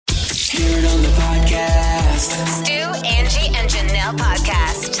Angie and Janelle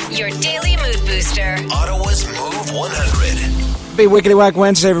podcast. Your daily mood booster. Ottawa's Move 100. Happy Wickety Whack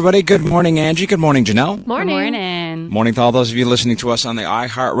Wednesday, everybody. Good morning, Angie. Good morning, Janelle. Morning. Morning to all those of you listening to us on the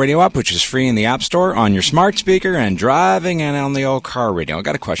iHeartRadio app, which is free in the App Store, on your smart speaker, and driving, and on the old car radio. I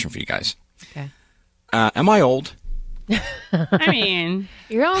got a question for you guys. Okay. Am I old? I mean,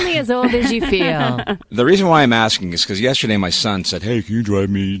 you're only as old as you feel. The reason why I'm asking is because yesterday my son said, "Hey, can you drive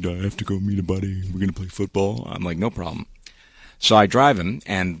me? I have to go meet a buddy. We're going to play football." I'm like, "No problem." So I drive him,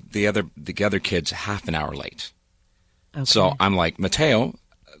 and the other kid's half an hour late. Okay. So I'm like, Mateo,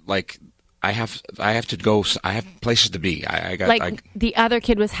 like I have to go. I have places to be. The other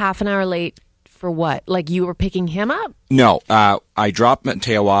kid was half an hour late for what? Like you were picking him up? No, I dropped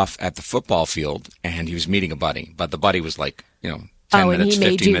Mateo off at the football field, and he was meeting a buddy. But the buddy was like, 10 minutes, 15 minutes. And he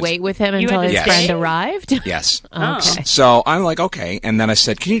made you wait with him until his friend arrived? Yes. Okay. So I'm like, okay. And then I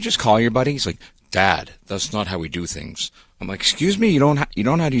said, "Can you just call your buddy?" He's like, "Dad, that's not how we do things." I'm like, "Excuse me, you don't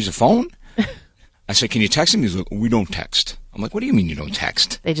know how to use a phone?" I said, "Can you text him?" He's like, "We don't text." I'm like, "What do you mean you don't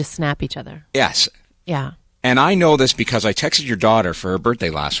text?" They just snap each other. Yes. Yeah. And I know this because I texted your daughter for her birthday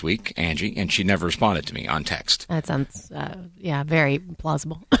last week, Angie, and she never responded to me on text. That sounds, very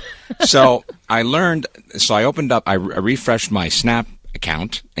plausible. So I opened up, I refreshed my Snap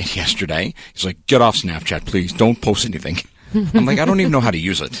account yesterday. He's like, "Get off Snapchat, please. Don't post anything." I'm like, "I don't even know how to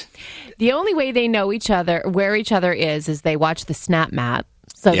use it." The only way they know where each other is they watch the Snap map.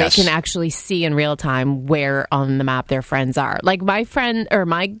 So Yes. They can actually see in real time where on the map their friends are. Like my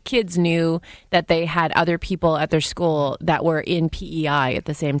kids knew that they had other people at their school that were in PEI at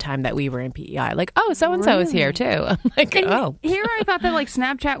the same time that we were in PEI. Like, oh, so-and-so is here too. I'm like, oh. Here I thought that like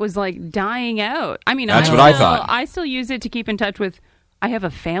Snapchat was like dying out. I mean, That's what I thought. I still use it to keep in touch with. I have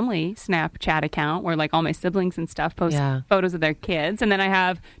a family Snapchat account where like all my siblings and stuff post photos of their kids. And then I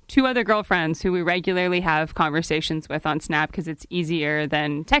have 2 other girlfriends who we regularly have conversations with on Snap because it's easier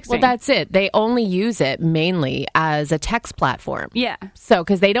than texting. Well, that's it. They only use it mainly as a text platform. Yeah. So,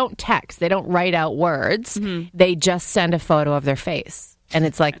 because they don't text, they don't write out words. Mm-hmm. They just send a photo of their face. And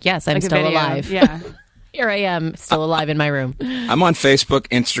it's like, yes, I'm still alive. Yeah. Here I am, still alive in my room. I'm on Facebook,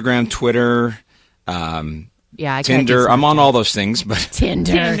 Instagram, Twitter, I Tinder. I'm on all those things, but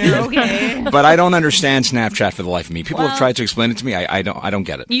Tinder, okay. But I don't understand Snapchat for the life of me. People have tried to explain it to me. I don't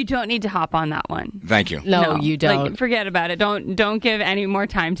get it. You don't need to hop on that one. Thank you. No, you don't. Like, forget about it. Don't give any more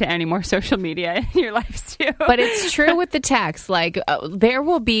time to any more social media in your life, Stu. But it's true with the text. Like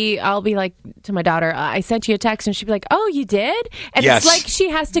I'll be like to my daughter, I sent you a text, and she'd be like, "Oh, you did?" And Yes. It's like she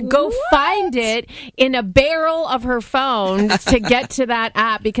has to go find it in a barrel of her phone to get to that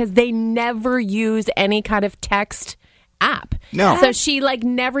app because they never use any kind of text app. No. So she like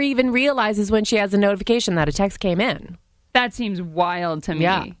never even realizes when she has a notification that a text came in. That seems wild to me.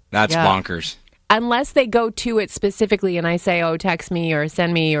 Yeah. That's bonkers. Unless they go to it specifically and I say, "Oh, text me or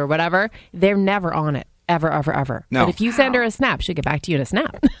send me or whatever," they're never on it. Ever, ever, ever. No. But if you send her a snap, she'll get back to you in a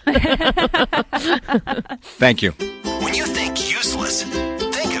snap. Thank you. When you think useless,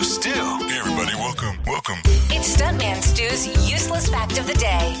 think of Stu. Hey, everybody, welcome. It's Stuntman Stu's useless fact of the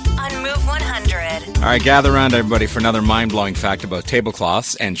day on Move 100. All right, gather around, everybody, for another mind-blowing fact about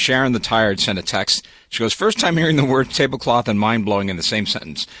tablecloths. And Sharon the Tired sent a text. She goes, "First time hearing the word tablecloth and mind-blowing in the same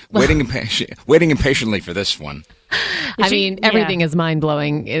sentence. Waiting impatiently for this one." I mean, everything is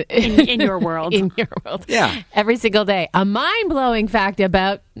mind-blowing In your world. In your world. Yeah. Every single day. A mind-blowing fact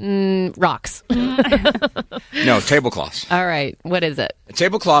about rocks. No, tablecloths. All right. What is it?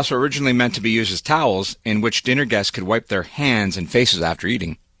 Tablecloths were originally meant to be used as towels in which dinner guests could wipe their hands and faces after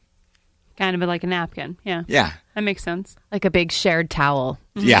eating. Kind of like a napkin. Yeah. Yeah. That makes sense. Like a big shared towel.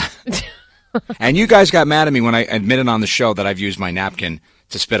 Yeah. And you guys got mad at me when I admitted on the show that I've used my napkin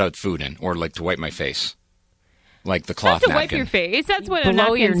to spit out food in or like to wipe my face. Like the cloth Not to napkin. wipe your face. That's what a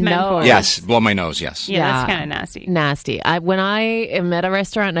Blow your napkin's meant for. nose. Yes, blow my nose, yes. Yeah, that's kind of nasty. Nasty. When I am at a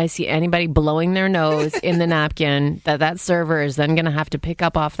restaurant and I see anybody blowing their nose in the napkin, that server is then going to have to pick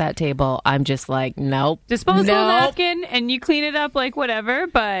up off that table, I'm just like, nope. Disposable napkin, and you clean it up like whatever,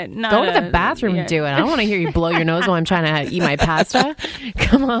 but not Go to the bathroom and do it. I don't want to hear you blow your nose while I'm trying to eat my pasta.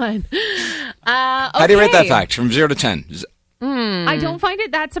 Come on. How do you rate that fact from 0 to 10? I don't find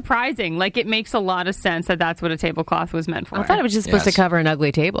it that surprising. Like, it makes a lot of sense that that's what a tablecloth was meant for. I thought it was just supposed to cover an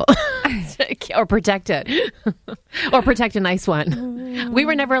ugly table or protect it. Or protect a nice one. We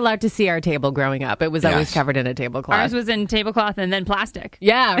were never allowed to see our table growing up. It was always covered in a tablecloth. Ours was in tablecloth and then plastic.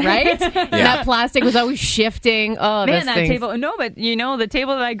 Yeah, right? That plastic was always shifting. Oh, man, that table. No, but the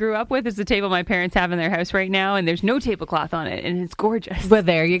table that I grew up with is the table my parents have in their house right now, and there's no tablecloth on it, and it's gorgeous. Well,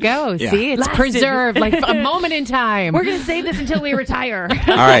 there you go. Yeah. See, it's preserved like a moment in time. We're going to save this until we retire.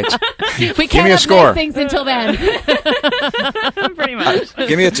 All right. We Give me a can't score. have things until then. Pretty much.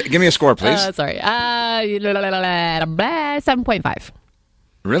 Give me a score, please. Sorry. 7.5.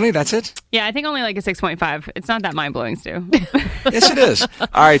 Really? That's it? Yeah, I think only like a 6.5. It's not that mind-blowing, Stu. Yes, it is. All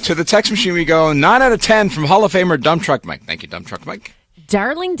right, to the text machine we go. 9 out of 10 from Hall of Famer Dump Truck Mike. Thank you, Dump Truck Mike.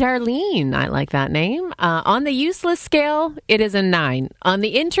 Darling Darlene, I like that name. On the useless scale, it is a 9. On the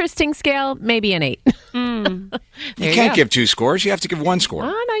interesting scale, maybe an 8. You can't give 2 scores. You have to give 1 score.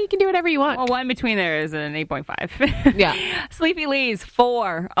 Oh, no, you can do whatever you want. Well, one between there is an 8.5. Yeah. Sleepy Lee's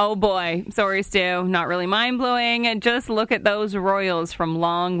 4. Oh, boy. Sorry, Stu. Not really mind-blowing. Just look at those royals from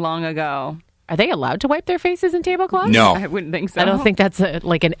long, long ago. Are they allowed to wipe their faces in tablecloths? No. I wouldn't think so. I don't think that's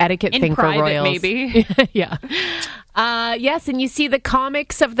like an etiquette In thing private, for royals. maybe. Yeah. Yes, and you see the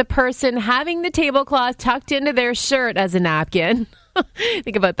comics of the person having the tablecloth tucked into their shirt as a napkin.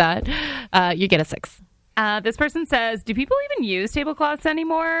 Think about that. You get a 6. This person says, do people even use tablecloths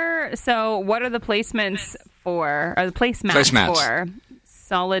anymore? So what are the placements for? Or the placemats for?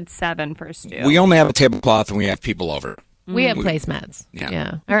 Solid 7 for Stu. We only have a tablecloth when we have people over. We have placemats.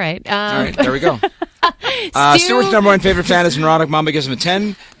 Yeah. All right. All right, there we go. Stuart's number 1 favorite fan is neurotic. Mama gives him a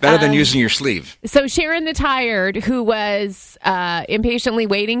 10. Better than using your sleeve. So Sharon the Tired, who was impatiently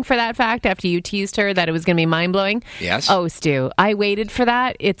waiting for that fact after you teased her that it was going to be mind-blowing. Yes. Oh, Stu, I waited for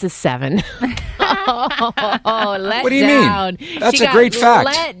that. It's a 7. Let What do you down. mean? That's She a great got fact.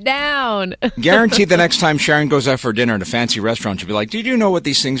 Let down. Guaranteed the next time Sharon goes out for dinner at a fancy restaurant, she'll be like, did you know what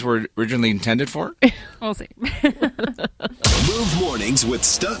these things were originally intended for? We'll see. Move mornings with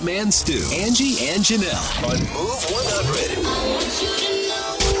Stuntman Stu, Angie, and Janelle on Move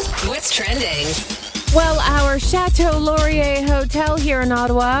 100. What's trending? Well, our Chateau Laurier Hotel here in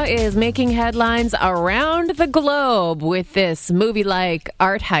Ottawa is making headlines around the globe with this movie-like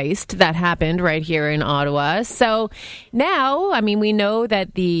art heist that happened right here in Ottawa. So now, we know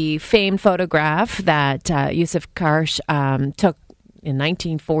that the famed photograph that Yusuf Karsh took in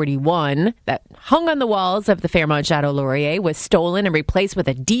 1941 that hung on the walls of the Fairmont Chateau Laurier was stolen and replaced with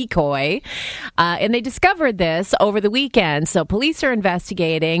a decoy. And they discovered this over the weekend. So police are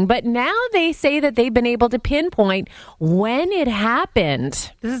investigating. But now they say that they've been able to pinpoint when it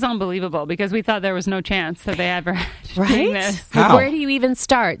happened. This is unbelievable because we thought there was no chance that they ever doing Right? this. How? Where do you even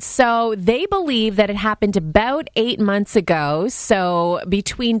start? So they believe that it happened about 8 months ago. So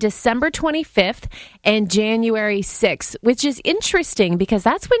between December 25th and January 6th, which is interesting because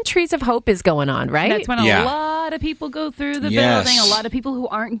that's when Trees of Hope is going on, right? That's when a Yeah. lot of people go through the Yes. building. A lot of people who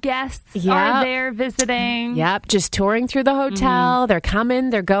aren't guests Yeah. are there visiting. Yep, just touring through the hotel. They're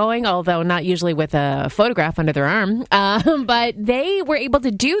coming, they're going, although not usually with a photograph under their arm. But they were able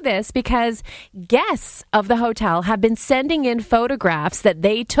to do this because guests of the hotel have been sending in photographs that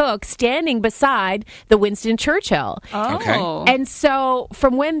they took standing beside the Winston Churchill. Oh. Okay. And so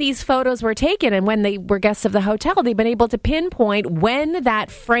from when these photos were taken and when they were guests of the hotel, they've been able to pinpoint when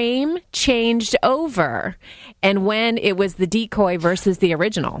that frame changed over and when it was the decoy versus the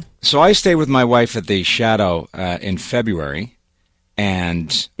original. So I stayed with my wife at the Chateau in February,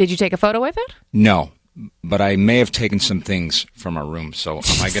 and Did you take a photo with it? no, but I may have taken some things from our room. So am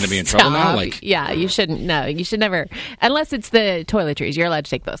I going to be in trouble now? Stop. Yeah, you shouldn't. No, you should never, unless it's the toiletries. You're allowed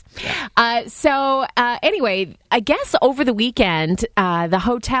to take those. Anyway, I guess over the weekend, the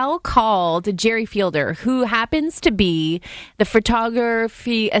hotel called Jerry Fielder, who happens to be the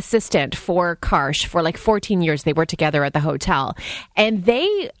photography assistant for Karsh for like 14 years. They worked together at the hotel, and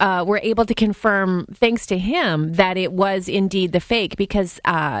they were able to confirm, thanks to him, that it was indeed the fake because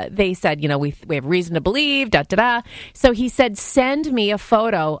they said, we have reason to believe, da-da-da. So he said, send me a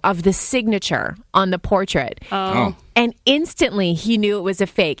photo of the signature on the portrait. Oh. And instantly he knew it was a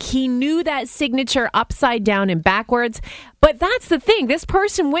fake. He knew that signature upside down and backwards. But that's the thing. This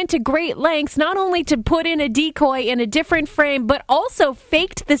person went to great lengths not only to put in a decoy in a different frame, but also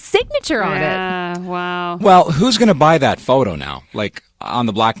faked the signature on it. Yeah, wow. Well, who's going to buy that photo now? Like on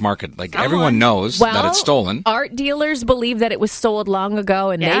the black market? Like everyone knows that it's stolen. Art dealers believe that it was sold long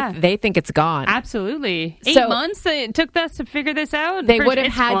ago, and Yeah. they think it's gone. Absolutely. 8 So- months it took us to figure this out? They would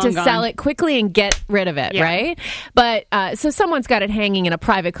have had to long sell gone. it quickly and get rid of it, Yeah. right? But so someone's got it hanging in a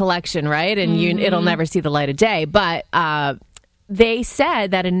private collection, right? And it'll never see the light of day. But they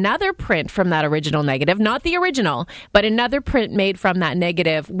said that another print from that original negative, not the original, but another print made from that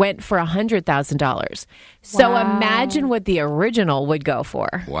negative went for $100,000. So imagine what the original would go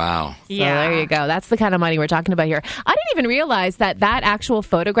for. Wow. So there you go. That's the kind of money we're talking about here. I didn't even realize that actual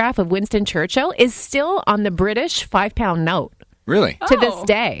photograph of Winston Churchill is still on the British 5-pound note. Really? To this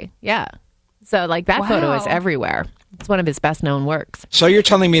day. Yeah. So like that photo is everywhere. It's one of his best known works. So you're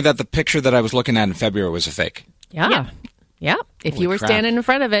telling me that the picture that I was looking at in February was a fake? Yeah. If you were standing in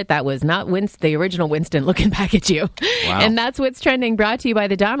front of it, that was not the original Winston looking back at you. Wow. And that's what's trending, brought to you by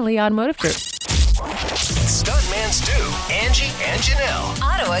the Donnelly Automotive Group. Stuntman Stu, Angie, and Janelle.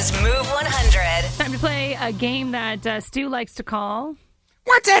 Ottawa's Move 100. Time to play a game that Stu likes to call.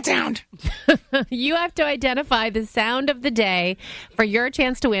 What's that sound? You have to identify the sound of the day for your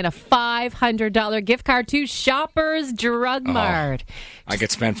chance to win a $500 gift card to Shoppers Drug Mart. I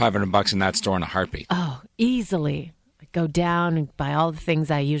could spend $500 in that store in a heartbeat. Oh, easily. Go down and buy all the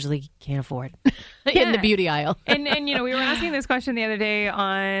things I usually can't afford in the beauty aisle. And we were asking this question the other day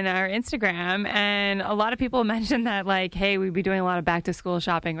on our Instagram, and a lot of people mentioned that, like, hey, we'd be doing a lot of back-to-school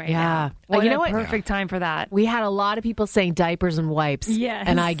shopping right now. Well, you know what? Perfect time for that. We had a lot of people saying diapers and wipes. Yes.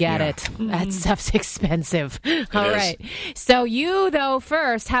 And I get it. That stuff's expensive. All is. right. So you, though,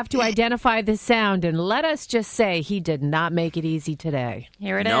 first have to identify the sound, and let us just say he did not make it easy today.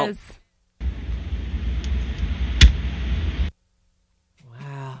 Here it Nope. is.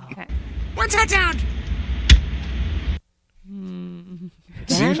 Okay. What's that sound? It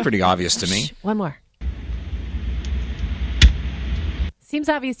seems pretty obvious to me. One more. Seems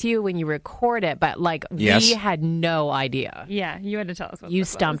obvious to you when you record it, but we had no idea. Yeah, you had to tell us what You this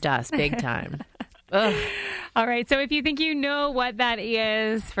stumped us big time. Ugh. All right, so if you think you know what that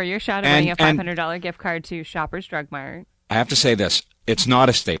is for your shot at winning a $500 gift card to Shoppers Drug Mart. I have to say this. It's not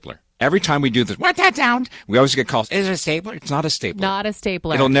a stapler. Every time we do this, what's that sound? We always get calls. Is it a stapler? It's not a stapler. Not a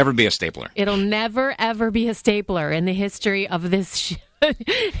stapler. It'll never be a stapler. It'll never, ever be a stapler in the history of this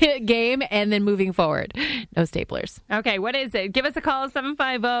game and then moving forward. No staplers. Okay, what is it? Give us a call,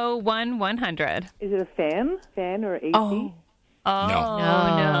 750-1100. Is it a fan? Fan or AC? Oh.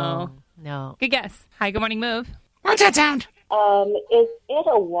 No. Good guess. Hi, good morning, Move. What's that sound? Is it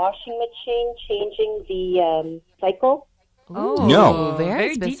a washing machine changing the cycle? Oh, No.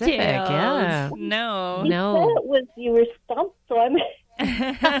 Very specific. detailed. Yeah. No. You said it was, you were stumped, so I'm...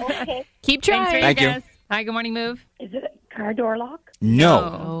 Okay. Keep Thanks for trying. your Thank you. guess. Hi, good morning, Move. Is it a car door lock? No.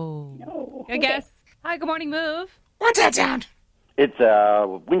 Oh. No. Good guess. Hi, good morning, Move. What's that sound? It's a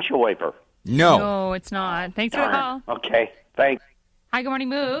windshield wiper. No. No, it's not. Thanks for the call. Okay, thanks. Hi, good morning,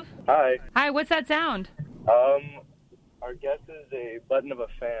 Move. Hi. Hi, what's that sound? Our guess is a button of a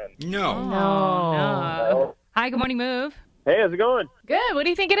fan. No. No. Hi, good morning, Move. Hey, how's it going? Good. What do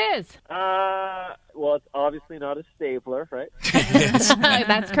you think it is? Well, it's obviously not a stapler, right?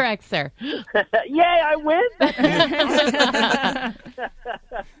 That's correct, sir. Yay, I win!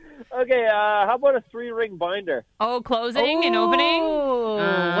 Okay, how about a 3-ring binder? Oh, closing and opening? Oh,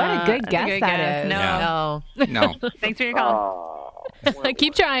 what a good That's guess a good that guess. is. No. No. Thanks for your call.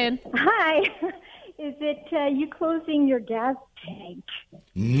 Keep trying. Hi. Is it you closing your gas tank?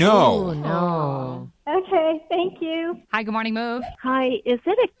 No. Oh, no. Okay, thank you. Hi, good morning, Move. Hi, is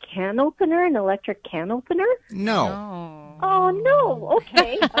it a can opener, an electric can opener? No. Oh. Oh, no.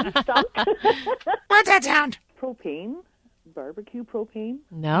 Okay, I'm stumped. What's that sound? Propane? Barbecue propane?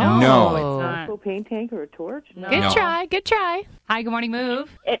 No. No. It's not. Propane tank or a torch? No. Good No. try. Good try. Hi, good morning,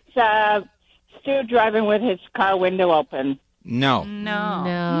 Move. It's Stu driving with his car window open. No. No.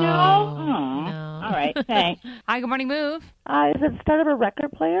 No. No? All right, thanks. Hi, good morning, Move. Is it the start of a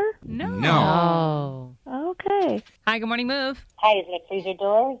record player? No. No. Oh. Okay. Hi, good morning, Move. Hi, is it a freezer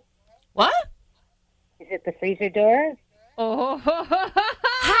door? What? Is it the freezer door? Oh.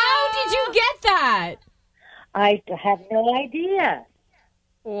 How did you get that? I have no idea.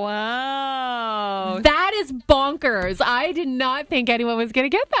 Wow. That is bonkers. I did not think anyone was going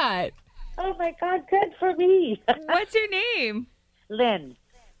to get that. Oh, my God, good for me. What's your name? Lynn.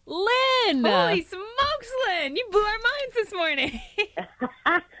 Lynn. Holy smokes, Lynn. You blew our minds this morning.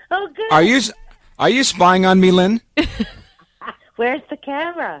 Oh, good. Are you spying on me, Lynn? Where's the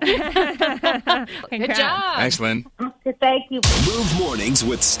camera? Good job. Thanks, Lynn. Thank you. Move mornings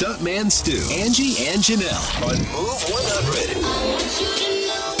with Stuntman Stu, Angie, and Janelle on Move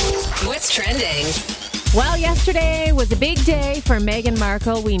 100. What's trending? Well, yesterday was a big day for Meghan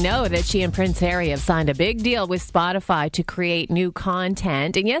Markle. We know that she and Prince Harry have signed a big deal with Spotify to create new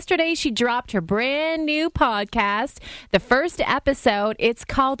content. And yesterday she dropped her brand new podcast. The first episode, it's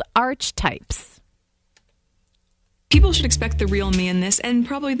called Archetypes. People should expect the real me in this, and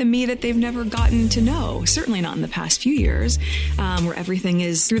probably the me that they've never gotten to know. Certainly not in the past few years, where everything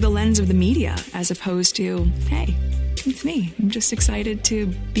is through the lens of the media, as opposed to, hey, it's me. I'm just excited to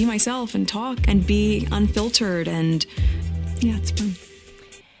be myself and talk and be unfiltered, and yeah, it's fun.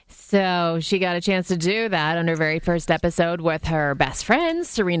 So she got a chance to do that on her very first episode with her best friend,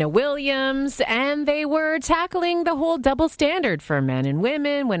 Serena Williams, and they were tackling the whole double standard for men and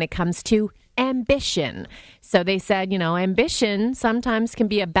women when it comes to ambition. So they said, ambition sometimes can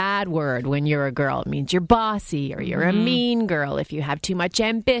be a bad word when you're a girl. It means you're bossy or you're a mean girl if you have too much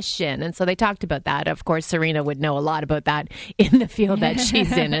ambition. And so they talked about that. Of course, Serena would know a lot about that in the field that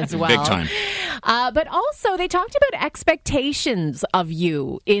she's in as well. Big time. But also they talked about expectations of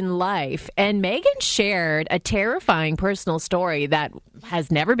you in life. And Megan shared a terrifying personal story that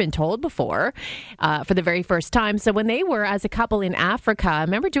has never been told before for the very first time. So when they were as a couple in Africa,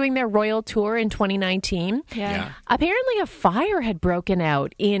 remember doing their royal tour in 2019? Yeah. Apparently a fire had broken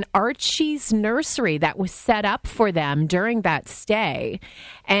out in Archie's nursery that was set up for them during that stay.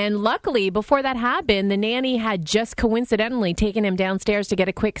 And luckily, before that happened, the nanny had just coincidentally taken him downstairs to get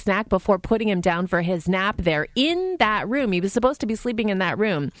a quick snack before putting him down for his nap there in that room. He was supposed to be sleeping in that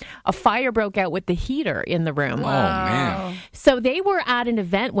room. A fire broke out with the heater in the room. Wow. Oh, man. So they were at an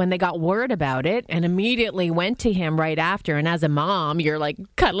event when they got word about it and immediately went to him right after. And as a mom, you're like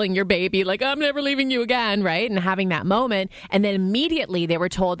cuddling your baby, like, I'm never leaving you again, right? And having that moment. And then immediately they were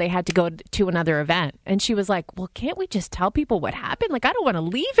told they had to go to another event. And she was like, well, can't we just tell people what happened? Like, I don't want to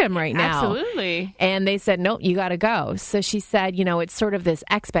leave him right now. Absolutely. And they said, nope, you got to go. So she said, it's sort of this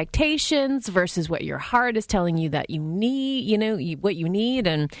expectations versus what your heart is telling you that you need, what you need.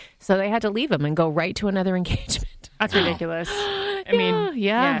 And so they had to leave him and go right to another engagement. That's ridiculous. I mean,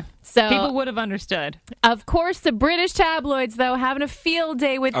 yeah. So people would have understood. Of course, the British tabloids, though, having a field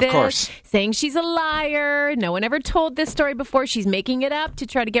day with this. Of course. Saying she's a liar. No one ever told this story before. She's making it up to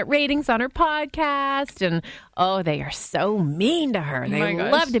try to get ratings on her podcast. And, they are so mean to her. They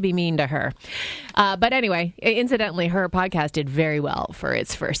love to be mean to her. But anyway, incidentally, her podcast did very well for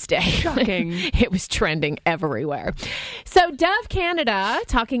its first day. Shocking. It was trending everywhere. So Dove Canada,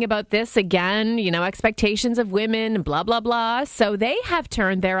 talking about this again, expectations of women, blah, blah, blah. So they have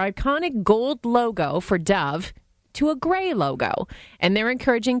turned their iconic gold logo for Dove to a gray logo. And they're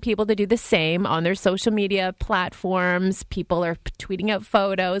encouraging people to do the same on their social media platforms. People are tweeting out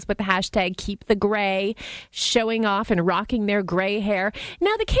photos with the hashtag Keep the Gray, showing off and rocking their gray hair.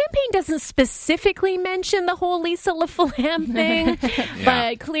 Now, the campaign doesn't specifically mention the whole Lisa LaFlamme thing,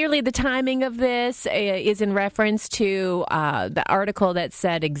 but clearly the timing of this is in reference to the article that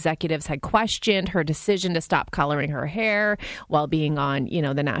said executives had questioned her decision to stop coloring her hair while being on,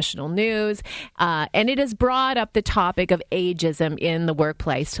 the national news. And it has brought up the topic of ageism in the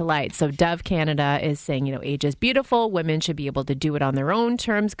workplace to light. So Dove Canada is saying, age is beautiful. Women should be able to do it on their own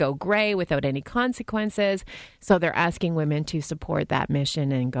terms, go gray without any consequences. So they're asking women to support that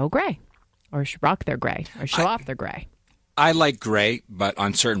mission and go gray or rock their gray or show off their gray. I like gray, but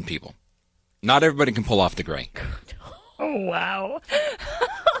on certain people. Not everybody can pull off the gray. Oh, wow.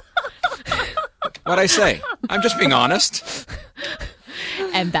 What'd I say? I'm just being honest.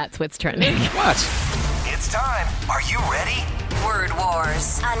 And that's what's trending. What? It's time. Are you ready? Word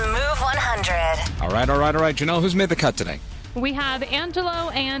Wars on Move 100. All right. Janelle, who's made the cut today? We have Angelo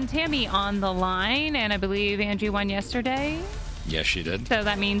and Tammy on the line, and I believe Angie won yesterday. Yes, she did. So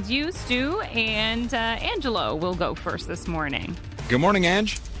that means you, Stu, and Angelo will go first this morning. Good morning,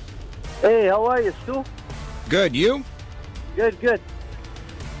 Ange. Hey, how are you, Stu? Good. You? Good.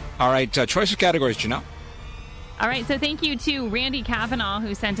 All right. Choice of categories, Janelle. All right, so thank you to Randy Kavanaugh,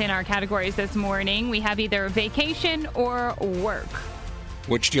 who sent in our categories this morning. We have either vacation or work.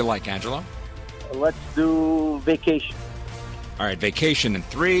 Which do you like, Angelo? Let's do vacation. All right, vacation in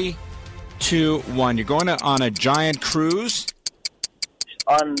 3, 2, 1. You're going on a giant cruise?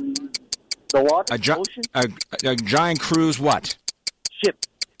 On the water? Ocean? A giant cruise what? Ship.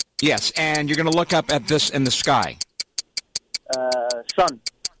 Yes, and you're going to look up at this in the sky. Sun.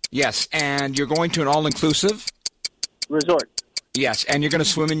 Yes, and you're going to an all-inclusive? Resort. Yes, and you're going to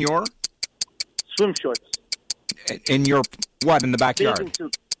swim in your? Swim shorts. In your, what, in the backyard? Bathing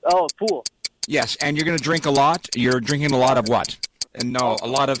suit. Oh, pool. Yes, and you're going to drink a lot? You're drinking a lot of what? And no, a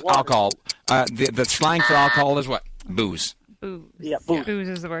lot of alcohol. The slang for alcohol is what? Booze. Booze. Yeah, booze. Booze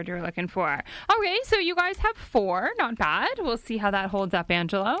is the word you're looking for. Okay, so you guys have 4. Not bad. We'll see how that holds up,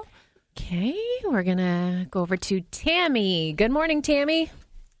 Angelo. Okay, we're going to go over to Tammy. Good morning, Tammy.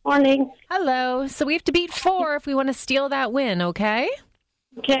 Morning. Hello. So we have to beat 4 if we want to steal that win, okay?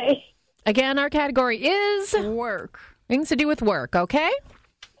 Okay. Again, our category is work. Things to do with work, okay?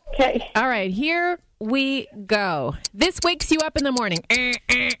 Okay. All right, here we go. This wakes you up in the morning.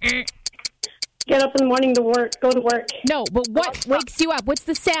 Get up in the morning to work, go to work. No, but what wakes you up? What's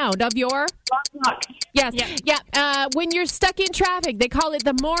the sound of your... Clock. Yes. Yeah. When you're stuck in traffic, they call it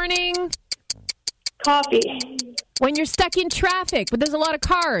the morning... Coffee. When you're stuck in traffic, but there's a lot of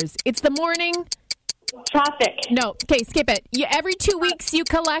cars, it's the morning... Traffic. No. Okay, skip it. Every 2 weeks, you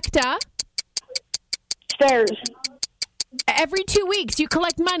collect a... Stairs. Every 2 weeks, you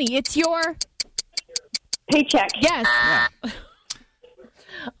collect money. It's your... Paycheck. Yes. Yeah.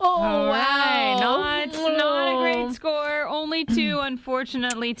 Oh, right. wow. Not a great score. Only 2,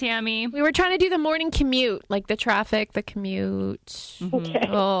 unfortunately, Tammy. We were trying to do the morning commute, like the traffic, the commute. Okay.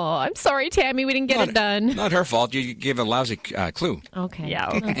 Oh, I'm sorry, Tammy. We didn't get it done. Not her fault. You gave a lousy clue. Okay. Yeah,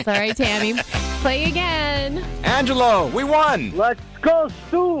 okay. I'm sorry, Tammy. Play again. Angelo, we won. Let's go,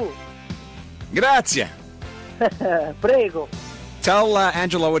 Stu. Grazie. Prego. Tell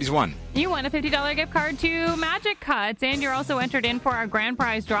Angelo what he's won. You won a $50 gift card to Magic Cuts, and you're also entered in for our grand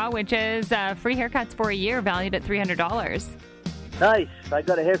prize draw, which is free haircuts for a year valued at $300. Nice. I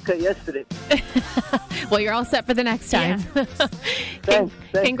got a haircut yesterday. Well, you're all set for the next time. Yeah. Thanks.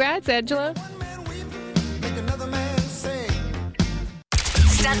 Congrats, Angela.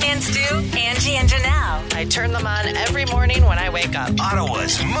 Stuntman Stu, Angie, and Janelle. I turn them on every morning when I wake up.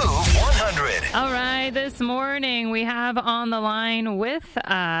 Ottawa's Move 100. All right, this morning we have on the line with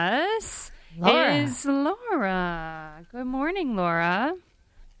us is Laura. Good morning, Laura.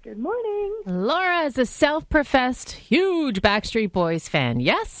 Good morning. Laura is a self-professed huge Backstreet Boys fan,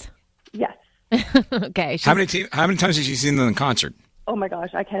 yes? Yes. Okay. How many times has she seen them in concert? Oh my gosh,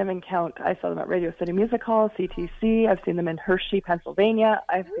 I can't even count. I saw them at Radio City Music Hall, CTC. I've seen them in Hershey, Pennsylvania.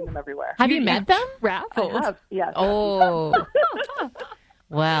 I've seen them everywhere. Have you met them? I have, yes. Oh.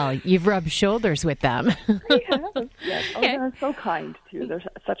 Well, you've rubbed shoulders with them. I have, yes. Oh, they're so kind, too. They're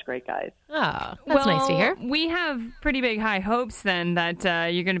such great guys. Oh, that's nice to hear. We have pretty big high hopes, then, that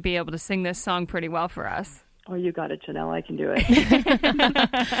you're going to be able to sing this song pretty well for us. Oh, you got it, Janelle. I can do it.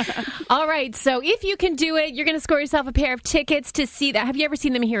 All right. So if you can do it, you're going to score yourself a pair of tickets to see that. Have you ever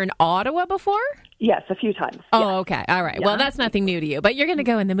seen them here in Ottawa before? Yes, a few times. Oh, yes. Okay. All right. Yeah. Well, that's nothing new to you, but you're going to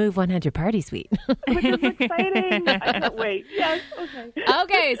go in the Move 100 party suite. Which is exciting. I can't wait. Yes. Okay.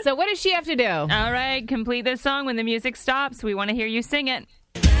 Okay. So what does she have to do? All right. Complete this song. When the music stops, we want to hear you sing it.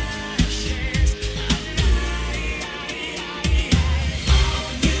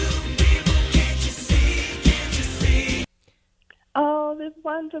 All the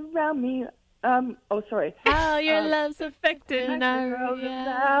ones around me. Sorry. How your love's affecting our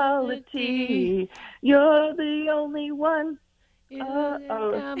reality. You're the only one.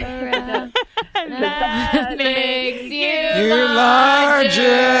 That makes you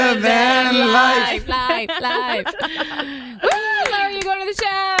larger than life. Life. Woo, Laura, you're going to the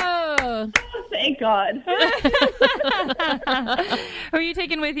show. Thank God. Who are you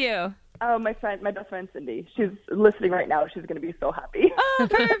taking with you? Oh, my best friend Cindy. She's listening right now. She's going to be so happy. Oh,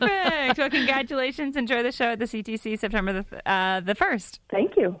 perfect. Well, congratulations. Enjoy the show at the CTC September the 1st.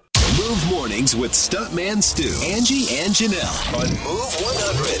 Thank you. Move Mornings with Stuntman Stu, Angie, and Janelle on Move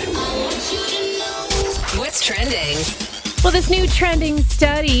 100. What's trending? Well, this new trending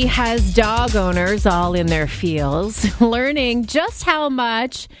study has dog owners all in their feels, learning just how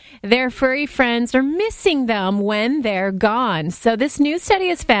much their furry friends are missing them when they're gone. So this new study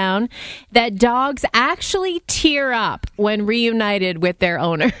has found that dogs actually tear up when reunited with their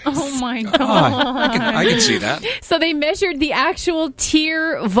owners. Oh, my God. I can see that. So they measured the actual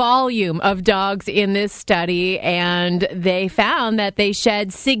tear volume of dogs in this study, and they found that they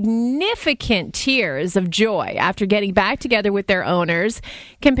shed significant tears of joy after getting back together with their owners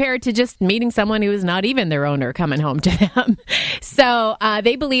compared to just meeting someone who is not even their owner coming home to them. So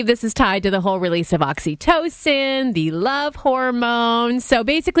they believe this is tied to the whole release of oxytocin, the love hormone. So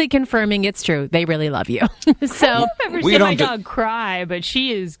basically confirming it's true. They really love you. So I've never seen my dog cry, but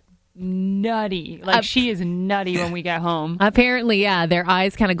she is nutty. She is nutty when we get home. Apparently, yeah, their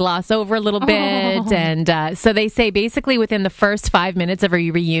eyes kind of gloss over a little bit. And so they say basically within the first 5 minutes of a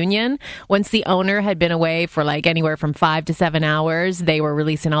reunion, once the owner had been away for like anywhere from 5 to 7 hours, they were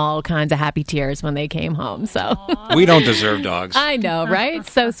releasing all kinds of happy tears when they came home. So we don't deserve dogs. I know, right?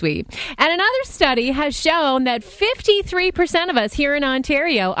 So sweet. And another study has shown that 53% of us here in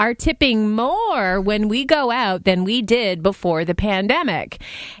Ontario are tipping more when we go out than we did before the pandemic.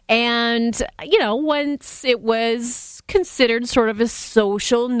 And, once it was considered sort of a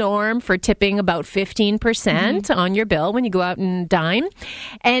social norm for tipping about 15% on your bill when you go out and dine.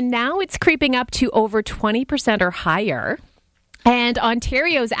 And now it's creeping up to over 20% or higher. And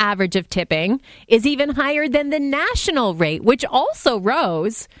Ontario's average of tipping is even higher than the national rate, which also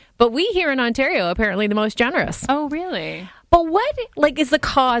rose. But we here in Ontario are apparently the most generous. Oh, really? But what, is the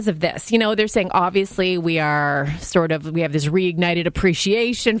cause of this? You know, they're saying, obviously, we have this reignited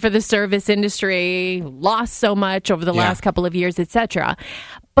appreciation for the service industry, lost so much over the last couple of years, etc.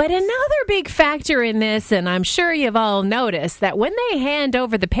 But another big factor in this, and I'm sure you've all noticed, that when they hand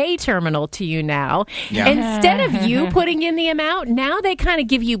over the pay terminal to you now, instead of you putting in the amount, now they kind of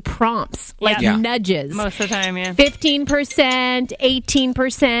give you prompts, nudges. Most of the time, 15%, 18%,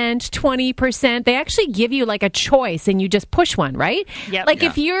 20%. They actually give you a choice, and you just push one, right? Yep.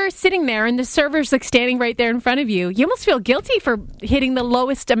 If you're sitting there and the server's standing right there in front of you, you almost feel guilty for hitting the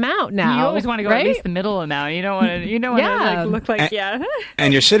lowest amount now. You always want to go at least the middle amount. You don't want to look like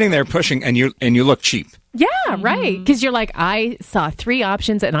And you're sitting there pushing, and you look cheap. Yeah, right. Because you're like, I saw 3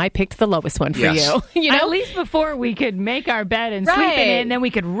 options and I picked the lowest one for you. You know? At least before we could make our bed and sleep in it, and then we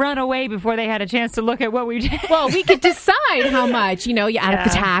could run away before they had a chance to look at what we did. Well, we could decide how much, you add up the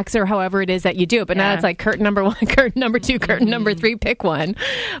tax or however it is that you do it. But now it's like curtain number 1, curtain number 2, curtain number 3, pick one.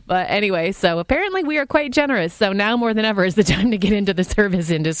 But anyway, so apparently we are quite generous. So now more than ever is the time to get into the service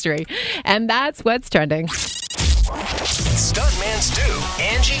industry. And that's what's trending. Stuntman Stu,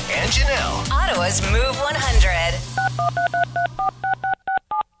 Angie, and Janelle. Ottawa's Move 100.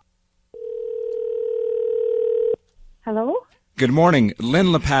 Hello? Good morning.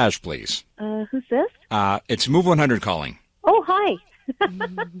 Lynn Lepage, please. Who's this? It's Move 100 calling. Oh, hi.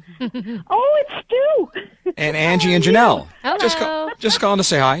 Oh, it's Stu. And Angie and Janelle. Hello. Just calling to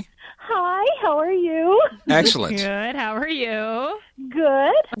say hi. Hi, how are you? Excellent. Good. How are you?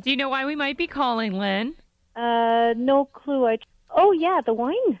 Good. Do you know why we might be calling, Lynn? No clue. Oh, yeah, the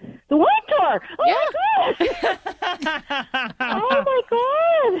wine tour. Oh, my God. Oh, my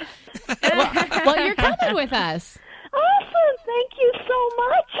God. Well, you're coming with us. Awesome. Thank you so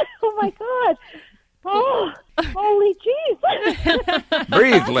much. Oh, my God. Oh, holy jeez.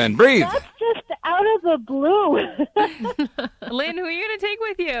 Breathe, Lynn, breathe. That's just out of the blue. Lynn, who are you going to take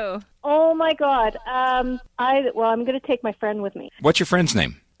with you? Oh, my God. I'm going to take my friend with me. What's your friend's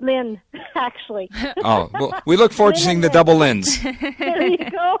name? Lynn, actually. Oh, well, we look forward to seeing the double Lynns. There you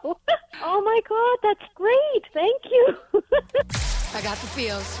go. Oh, my God, that's great. Thank you. I got the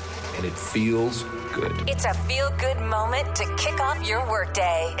feels. And it feels good. It's a feel-good moment to kick off your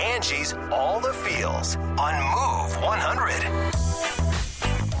workday. Angie's All the Feels on Move 100.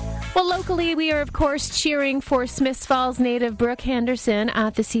 Well, locally, we are, of course, cheering for Smiths Falls native Brooke Henderson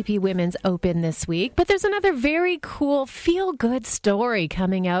at the CP Women's Open this week. But there's another very cool feel-good story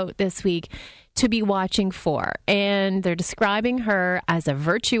coming out this week to be watching for. And they're describing her as a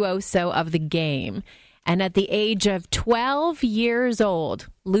virtuoso of the game. And at the age of 12 years old,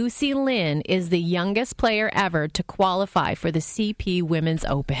 Lucy Lynn is the youngest player ever to qualify for the CP Women's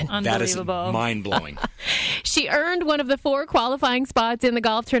Open. That is mind-blowing. She earned one of the 4 qualifying spots in the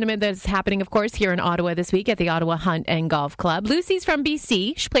golf tournament that's happening, of course, here in Ottawa this week at the Ottawa Hunt and Golf Club. Lucy's from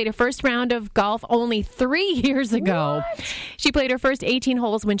BC. She played her first round of golf only 3 years ago. What? She played her first 18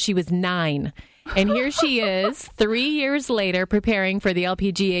 holes when she was 9. And here she is, 3 years later, preparing for the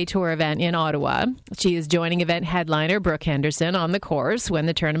LPGA Tour event in Ottawa. She is joining event headliner Brooke Henderson on the course when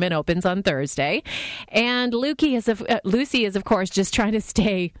the tournament opens on Thursday. And Lucy is, of course, just trying to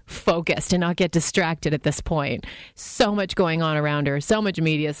stay focused and not get distracted at this point. So much going on around her, so much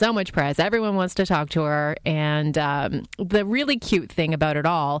media, so much press. Everyone wants to talk to her. And the really cute thing about it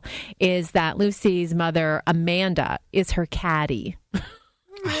all is that Lucy's mother, Amanda, is her caddy.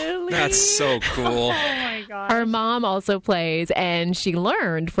 Really? That's so cool. Oh, my God. Her mom also plays, and she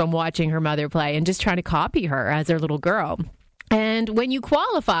learned from watching her mother play and just trying to copy her as her little girl. And when you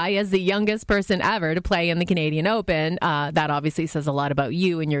qualify as the youngest person ever to play in the Canadian Open, that obviously says a lot about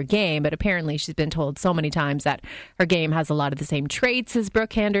you and your game. But apparently she's been told so many times that her game has a lot of the same traits as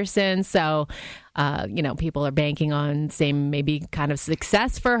Brooke Henderson. So, people are banking on same maybe kind of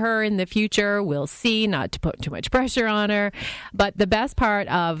success for her in the future. We'll see, not to put too much pressure on her. But the best part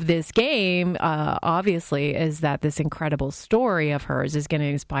of this game, obviously, is that this incredible story of hers is going to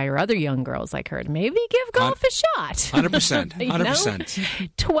inspire other young girls like her to maybe give golf a shot. 100%. 100%.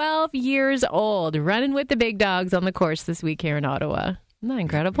 12 years old, running with the big dogs on the course this week here in Ottawa. Isn't that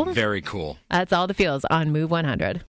incredible? Very cool. That's all the feels on Move 100.